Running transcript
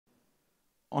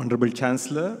Honorable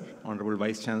Chancellor, Honorable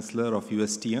Vice Chancellor of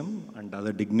USTM and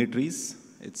other dignitaries,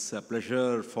 it's a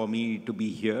pleasure for me to be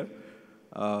here.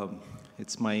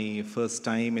 It's my first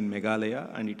time in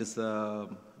Meghalaya, and it is a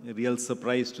real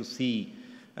surprise to see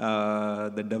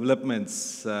the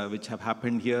developments which have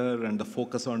happened here and the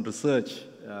focus on research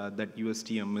that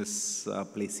USTM is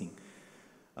placing.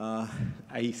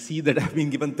 I see that I've been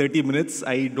given 30 minutes.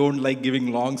 I don't like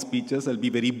giving long speeches. I'll be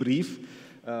very brief.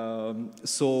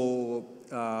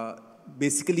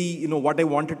 Basically, what I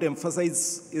wanted to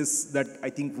emphasize is that I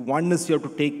think one is you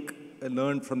have to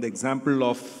learn from the example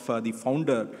of the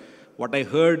founder. What I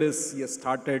heard is he has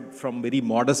started from very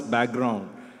modest background,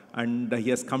 and he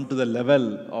has come to the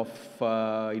level of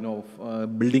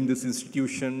building this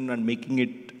institution and making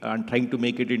it and trying to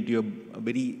make it into a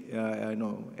very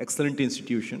excellent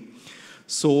institution.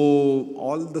 So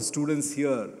all the students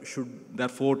here should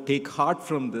therefore take heart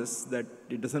from this, that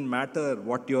it doesn't matter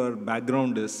what your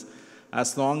background is,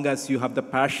 as long as you have the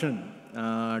passion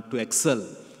to excel.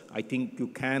 I think you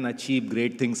can achieve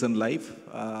great things in life.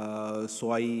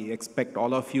 So I expect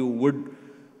all of you would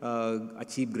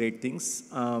achieve great things.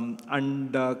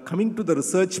 Coming to the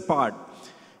research part,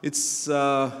 it's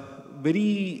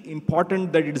very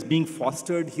important that it is being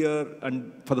fostered here,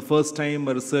 and for the first time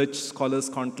a research scholars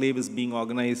conclave is being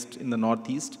organized in the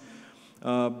Northeast,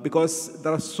 because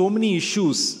there are so many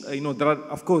issues.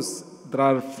 There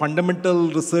are fundamental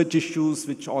research issues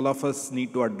which all of us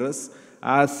need to address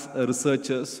as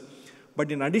researchers.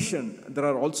 But in addition, there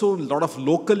are also a lot of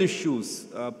local issues,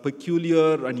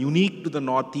 peculiar and unique to the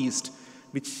Northeast,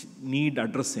 which need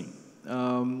addressing.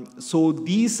 So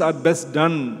these are best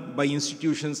done by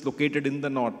institutions located in the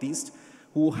Northeast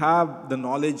who have the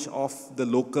knowledge of the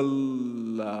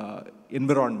local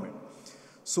environment.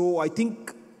 So I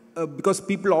think because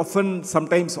people often,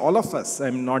 sometimes all of us,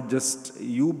 I'm not just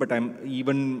you, but I'm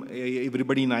even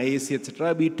everybody in IISc,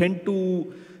 etc., we tend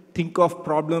to think of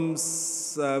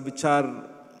problems which are,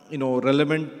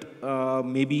 relevant,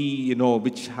 maybe,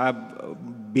 which have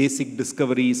basic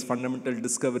discoveries, fundamental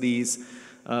discoveries,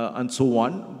 and so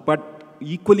on. But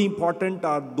equally important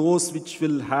are those which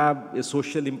will have a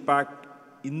social impact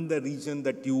in the region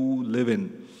that you live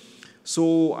in.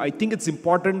 So I think it's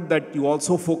important that you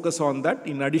also focus on that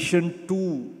in addition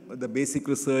to the basic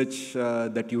research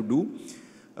that you do.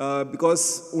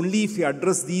 Because only if you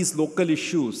address these local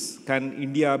issues can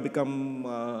India become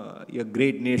a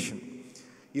great nation.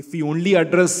 If we only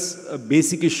address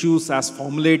basic issues as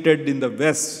formulated in the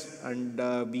West, and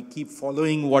we keep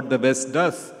following what the West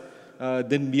does,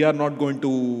 then we are not going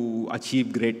to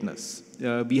achieve greatness.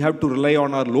 We have to rely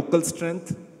on our local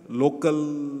strength,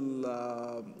 local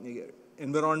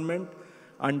environment,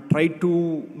 and try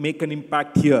to make an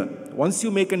impact here. Once you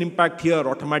make an impact here,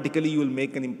 automatically you will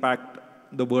make an impact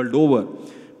the world over.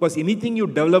 Because anything you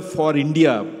develop for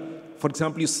India, for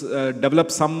example, you develop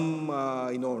some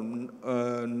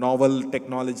novel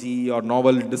technology or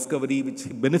novel discovery which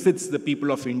benefits the people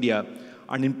of India,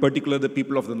 and in particular the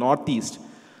people of the Northeast,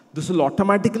 this will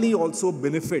automatically also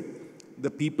benefit the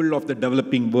people of the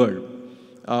developing world.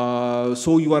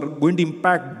 So you are going to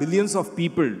impact billions of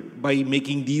people by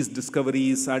making these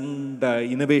discoveries and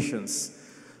innovations.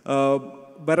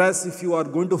 Whereas if you are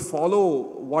going to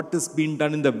follow what is being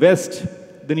done in the West,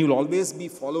 then you will always be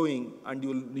following, and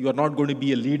you are not going to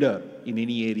be a leader in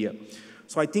any area.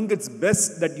 So I think it's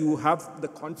best that you have the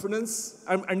confidence,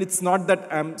 and it's not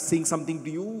that I'm saying something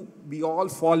to you. We all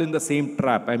fall in the same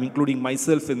trap. I'm including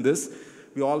myself in this.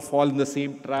 We all fall in the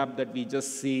same trap that we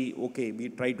just say, okay, we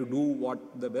try to do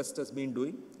what the West has been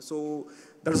doing. So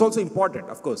that is also important.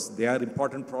 Of course, there are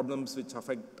important problems which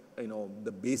affect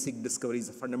the basic discoveries,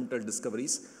 the fundamental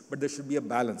discoveries, but there should be a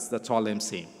balance. That's all I'm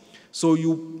saying. So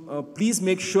you please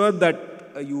make sure that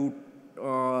you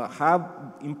have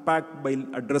impact by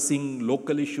addressing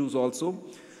local issues also.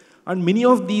 And many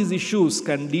of these issues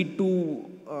can lead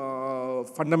to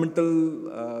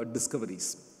fundamental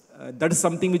discoveries. That is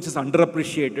something which is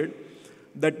underappreciated,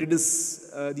 that it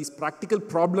is these practical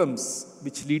problems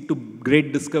which lead to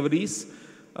great discoveries.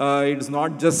 It is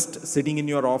not just sitting in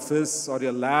your office or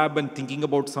your lab and thinking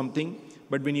about something,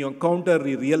 but when you encounter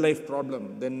a real-life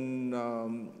problem, then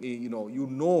you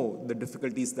know the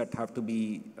difficulties that have to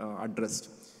be addressed.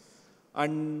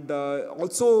 And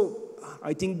also,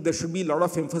 I think there should be a lot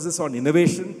of emphasis on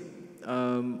innovation.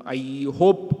 I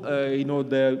hope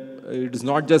it is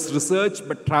not just research,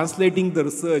 but translating the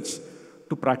research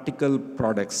to practical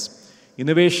products.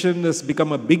 Innovation has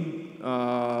become a big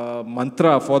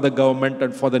mantra for the government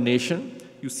and for the nation.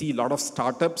 You see a lot of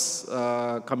startups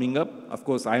coming up. Of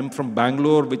course, I am from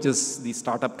Bangalore, which is the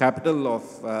startup capital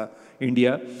of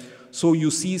India. So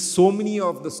you see so many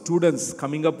of the students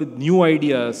coming up with new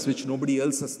ideas which nobody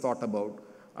else has thought about,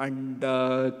 and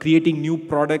creating new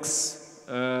products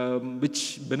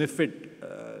which benefit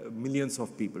millions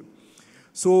of people.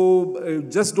 So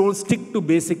just don't stick to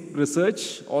basic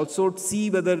research. Also see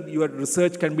whether your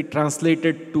research can be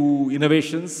translated to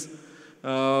innovations.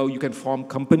 You can form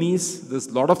companies. There's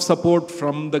a lot of support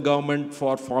from the government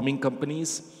for forming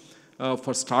companies,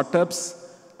 for startups.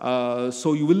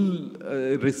 So you will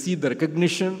receive the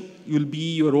recognition. You will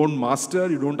be your own master.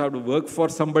 You don't have to work for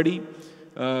somebody.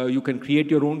 You can create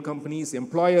your own companies,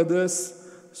 employ others.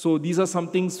 So these are some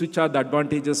things which are the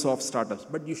advantages of startups.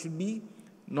 But you should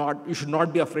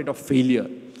not be afraid of failure.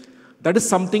 That is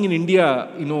something in India,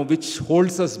 which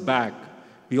holds us back.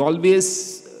 We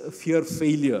always fear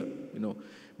failure.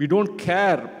 We don't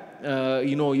care,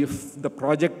 if the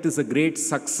project is a great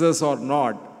success or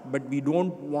not. But we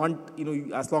don't want,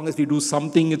 as long as we do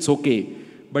something, it's okay.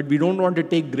 But we don't want to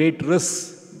take great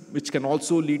risks, which can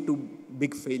also lead to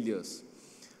big failures.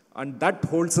 And that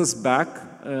holds us back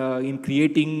in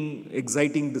creating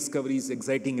exciting discoveries,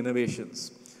 exciting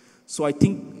innovations. So I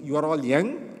think you are all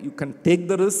young. You can take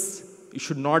the risk. You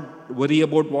should not worry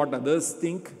about what others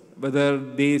think, whether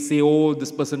they say, oh,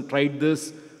 this person tried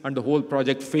this and the whole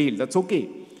project failed. That's okay.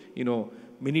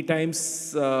 Many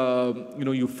times,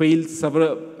 you fail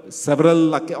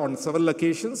on several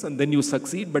occasions and then you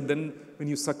succeed. But then when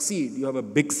you succeed, you have a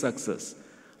big success.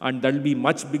 And that will be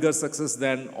much bigger success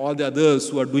than all the others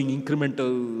who are doing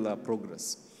incremental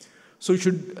progress. So you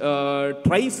should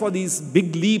try for these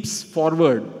big leaps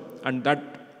forward. And that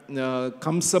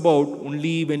comes about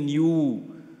only when you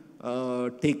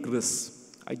take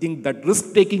risks. I think that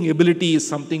risk-taking ability is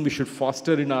something we should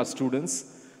foster in our students,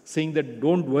 saying that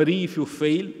don't worry if you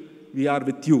fail, we are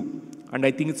with you. And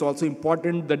I think it's also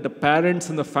important that the parents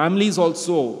and the families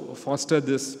also foster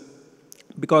this,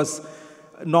 because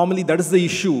normally that is the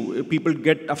issue. People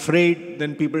get afraid,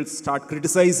 then people start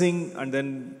criticizing, and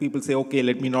then people say, okay,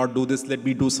 let me not do this, let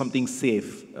me do something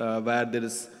safe, where there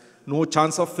is no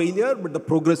chance of failure, but the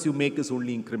progress you make is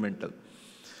only incremental.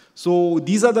 So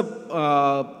these are the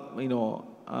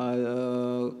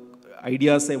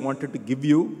ideas I wanted to give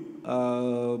you.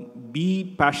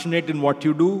 Be passionate in what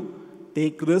you do.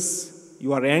 Take risks.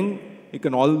 You are young.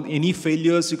 Any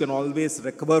failures you can always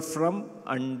recover from.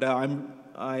 And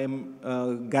I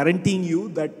am guaranteeing you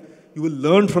that you will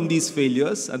learn from these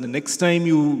failures. And the next time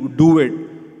you do it,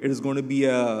 it is going to be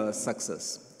a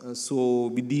success. So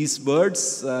with these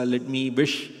words, let me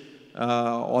wish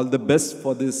all the best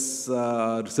for this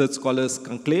Research Scholars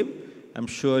Conclave. I'm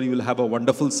sure you will have a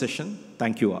wonderful session.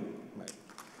 Thank you all.